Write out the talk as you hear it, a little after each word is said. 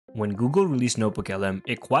When Google released NotebookLM,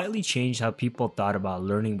 it quietly changed how people thought about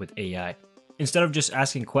learning with AI. Instead of just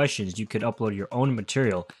asking questions, you could upload your own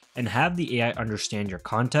material and have the AI understand your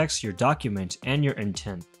context, your documents, and your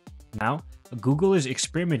intent. Now, Google is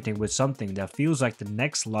experimenting with something that feels like the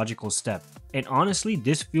next logical step, and honestly,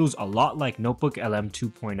 this feels a lot like NotebookLM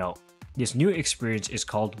 2.0. This new experience is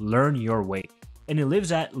called Learn Your Way, and it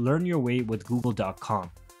lives at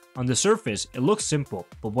learnyourwaywithgoogle.com. On the surface, it looks simple,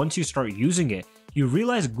 but once you start using it, you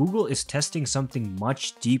realize Google is testing something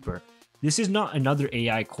much deeper. This is not another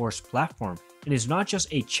AI course platform, and it's not just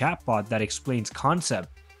a chatbot that explains concept.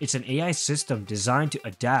 It's an AI system designed to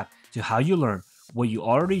adapt to how you learn, what you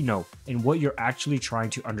already know, and what you're actually trying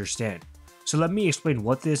to understand. So let me explain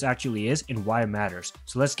what this actually is and why it matters.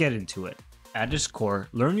 So let's get into it. At its core,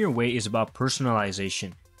 Learn Your Way is about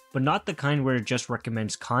personalization, but not the kind where it just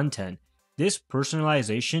recommends content. This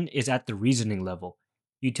personalization is at the reasoning level.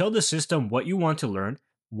 You tell the system what you want to learn,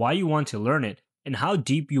 why you want to learn it, and how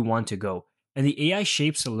deep you want to go, and the AI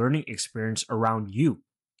shapes the learning experience around you.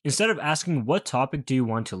 Instead of asking what topic do you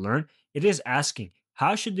want to learn, it is asking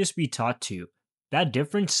how should this be taught to you. That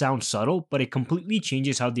difference sounds subtle, but it completely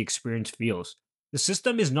changes how the experience feels. The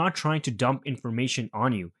system is not trying to dump information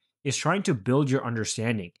on you, it's trying to build your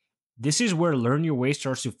understanding. This is where Learn Your Way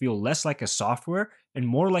starts to feel less like a software and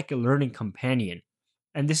more like a learning companion.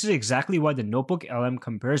 And this is exactly why the Notebook LM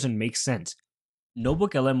comparison makes sense.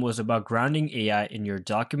 Notebook LM was about grounding AI in your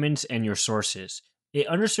documents and your sources. It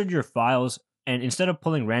understood your files, and instead of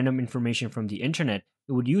pulling random information from the internet,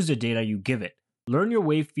 it would use the data you give it. Learn Your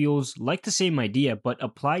Way feels like the same idea, but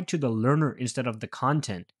applied to the learner instead of the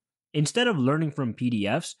content. Instead of learning from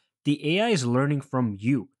PDFs, the AI is learning from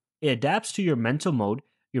you. It adapts to your mental mode,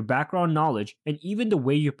 your background knowledge, and even the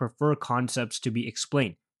way you prefer concepts to be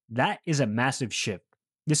explained. That is a massive shift.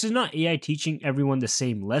 This is not AI teaching everyone the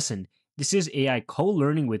same lesson. This is AI co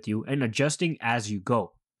learning with you and adjusting as you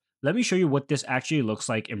go. Let me show you what this actually looks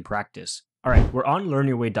like in practice. Alright, we're on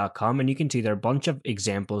learnyourway.com and you can see there are a bunch of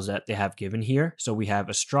examples that they have given here. So we have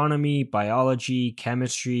astronomy, biology,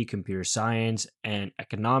 chemistry, computer science, and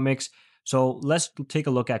economics. So let's take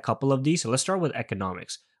a look at a couple of these. So let's start with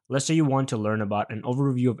economics. Let's say you want to learn about an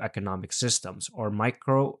overview of economic systems or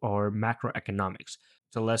micro or macroeconomics.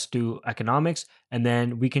 So let's do economics, and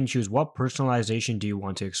then we can choose what personalization do you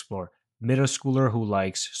want to explore. Middle schooler who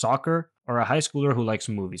likes soccer or a high schooler who likes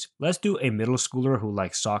movies. Let's do a middle schooler who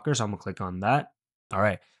likes soccer. So I'm gonna click on that. All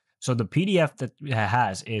right. So the PDF that it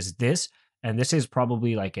has is this, and this is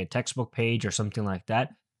probably like a textbook page or something like that.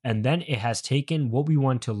 And then it has taken what we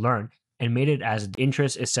want to learn and made it as the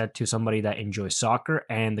interest is set to somebody that enjoys soccer,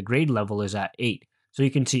 and the grade level is at 8. So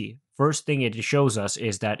you can see, first thing it shows us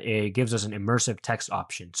is that it gives us an immersive text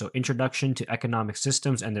option. So introduction to economic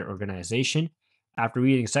systems and their organization. After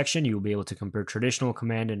reading section, you will be able to compare traditional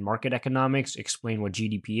command and market economics, explain what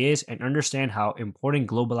GDP is, and understand how important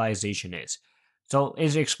globalization is. So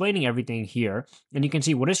it's explaining everything here, and you can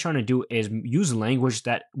see what it's trying to do is use language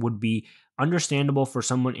that would be understandable for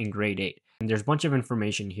someone in grade 8. And there's a bunch of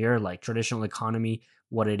information here like traditional economy,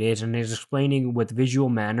 what it is, and it's explaining with visual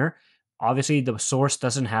manner. Obviously, the source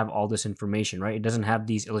doesn't have all this information, right? It doesn't have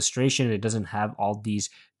these illustrations, it doesn't have all these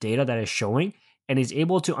data that is showing, and is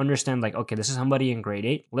able to understand like, okay, this is somebody in grade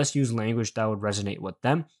 8. Let's use language that would resonate with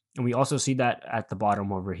them. And we also see that at the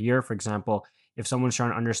bottom over here. For example, if someone's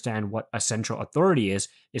trying to understand what a central authority is,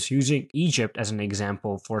 it's using Egypt as an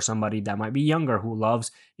example for somebody that might be younger who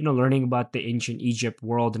loves, learning about the ancient Egypt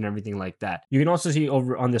world and everything like that. You can also see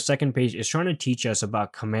over on the second page, it's trying to teach us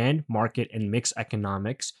about command, market, and mixed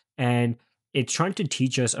economics. And it's trying to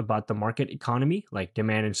teach us about the market economy, like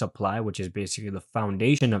demand and supply, which is basically the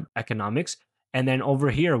foundation of economics. And then over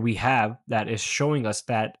here, we have that is showing us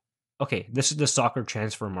that, okay, this is the soccer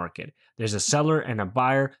transfer market. There's a seller and a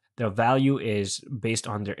buyer. The value is based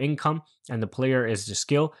on their income, and the player is the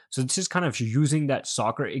skill. So this is kind of using that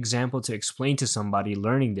soccer example to explain to somebody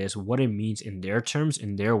learning this what it means in their terms,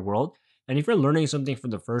 in their world. And if you're learning something for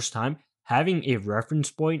the first time, having a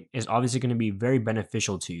reference point is obviously going to be very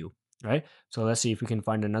beneficial to you, right? So let's see if we can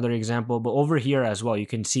find another example. But over here as well, you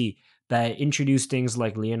can see that introduce things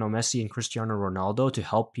like Lionel Messi and Cristiano Ronaldo to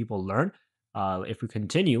help people learn. If we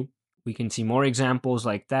continue, we can see more examples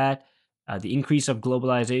like that. The increase of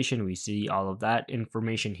globalization, we see all of that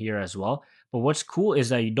information here as well. But what's cool is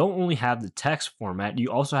that you don't only have the text format, you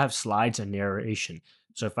also have slides and narration.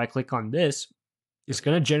 So if I click on this, it's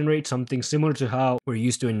going to generate something similar to how we're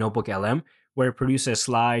used to in Notebook LM, where it produces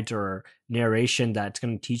slides or narration that's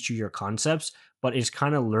going to teach you your concepts, but it's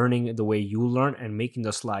kind of learning the way you learn and making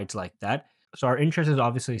the slides like that. So our interest is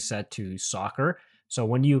obviously set to soccer. So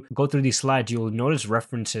when you go through these slides, you'll notice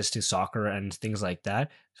references to soccer and things like that.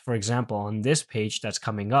 For example, on this page that's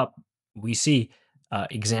coming up, we see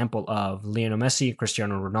example of Lionel Messi,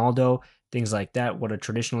 Cristiano Ronaldo, things like that, what a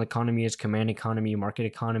traditional economy is, command economy, market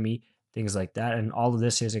economy, things like that. And all of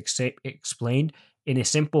this is explained in a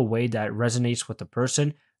simple way that resonates with the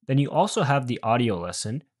person. Then you also have the audio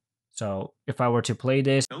lesson. So if I were to play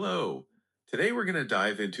this, Hello. Today we're going to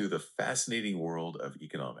dive into the fascinating world of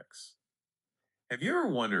economics. Have you ever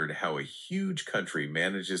wondered how a huge country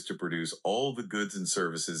manages to produce all the goods and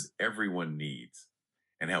services everyone needs,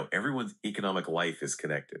 and how everyone's economic life is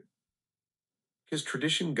connected? Because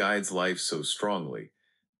tradition guides life so strongly.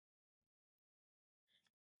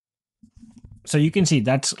 so you can see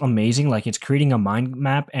that's amazing. Like it's creating a mind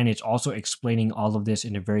map and it's also explaining all of this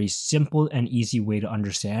in a very simple and easy way to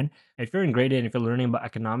understand. If you're in grade 8 and if you're learning about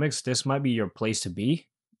economics, this might be your place to be.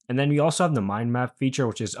 And then we also have the mind map feature,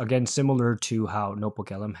 which is again similar to how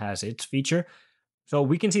NotebookLM has its feature. So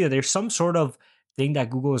we can see that there's some sort of thing that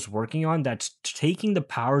Google is working on that's taking the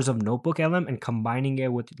powers of NotebookLM and combining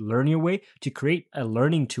it with Learn Your Way to create a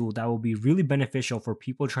learning tool that will be really beneficial for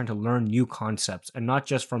people trying to learn new concepts and not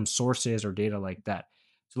just from sources or data like that.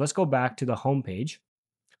 So let's go back to the homepage.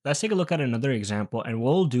 Let's take a look at another example and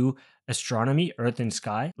we'll do astronomy, earth and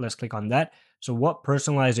sky. Let's click on that. So what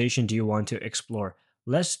personalization do you want to explore?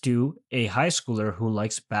 Let's do a high schooler who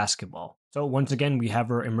likes basketball. So once again, we have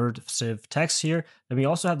our immersive text here. Then we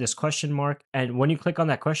also have this question mark. And when you click on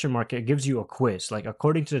that question mark, it gives you a quiz. Like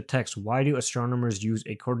according to the text, why do astronomers use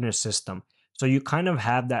a coordinate system? So you kind of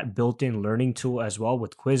have that built-in learning tool as well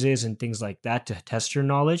with quizzes and things like that to test your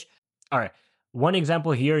knowledge. All right. One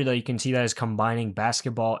example here that you can see that is combining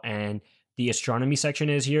basketball and the astronomy section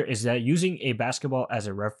is here is that using a basketball as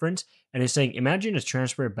a reference and it's saying imagine a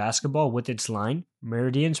transparent basketball with its line,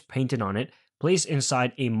 meridians painted on it, placed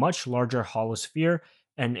inside a much larger hollow sphere.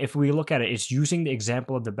 And if we look at it, it's using the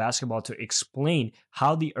example of the basketball to explain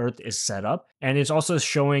how the earth is set up. And it's also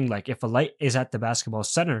showing like if a light is at the basketball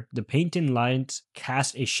center, the painted lines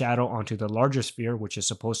cast a shadow onto the larger sphere, which is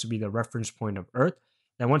supposed to be the reference point of earth.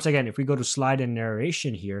 Then once again, if we go to slide and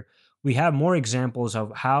narration here, we have more examples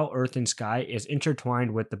of how earth and sky is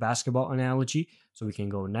intertwined with the basketball analogy. So we can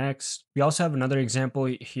go next. We also have another example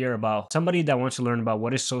here about somebody that wants to learn about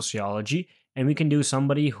what is sociology, and we can do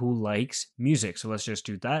somebody who likes music. So let's just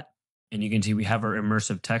do that. And you can see we have our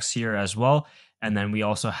immersive text here as well. And then we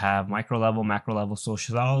also have micro level, macro level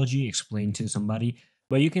sociology explained to somebody.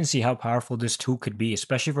 But you can see how powerful this tool could be,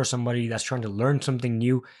 especially for somebody that's trying to learn something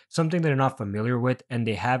new, something they're not familiar with, and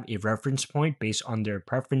they have a reference point based on their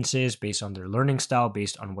preferences, based on their learning style,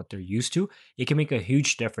 based on what they're used to. It can make a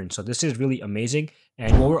huge difference. So this is really amazing.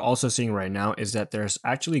 And what we're also seeing right now is that there's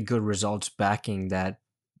actually good results backing that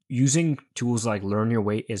using tools like Learn Your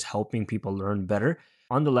Way is helping people learn better.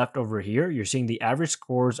 On the left over here, you're seeing the average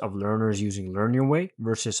scores of learners using Learn Your Way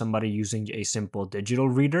versus somebody using a simple digital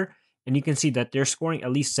reader. And you can see that they're scoring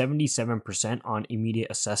at least 77% on immediate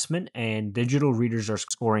assessment, and digital readers are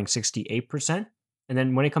scoring 68%. And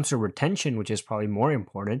then when it comes to retention, which is probably more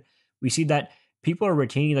important, we see that people are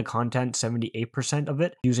retaining the content 78% of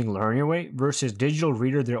it using Learn Your Way versus digital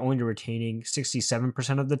reader, they're only retaining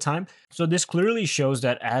 67% of the time. So this clearly shows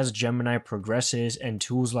that as Gemini progresses and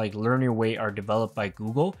tools like Learn Your Way are developed by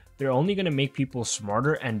Google, they're only going to make people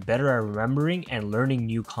smarter and better at remembering and learning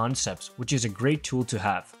new concepts, which is a great tool to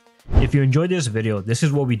have. If you enjoyed this video, this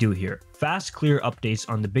is what we do here. Fast, clear updates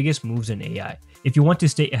on the biggest moves in AI. If you want to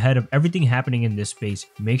stay ahead of everything happening in this space,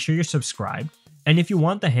 make sure you're subscribed. And if you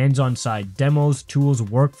want the hands-on side, demos, tools,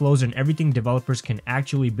 workflows, and everything developers can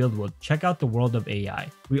actually build with, check out the World of AI.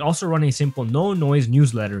 We also run a simple no-noise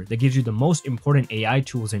newsletter that gives you the most important AI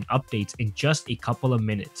tools and updates in just a couple of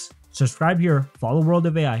minutes. Subscribe here, follow World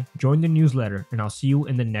of AI, join the newsletter, and I'll see you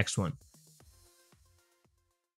in the next one.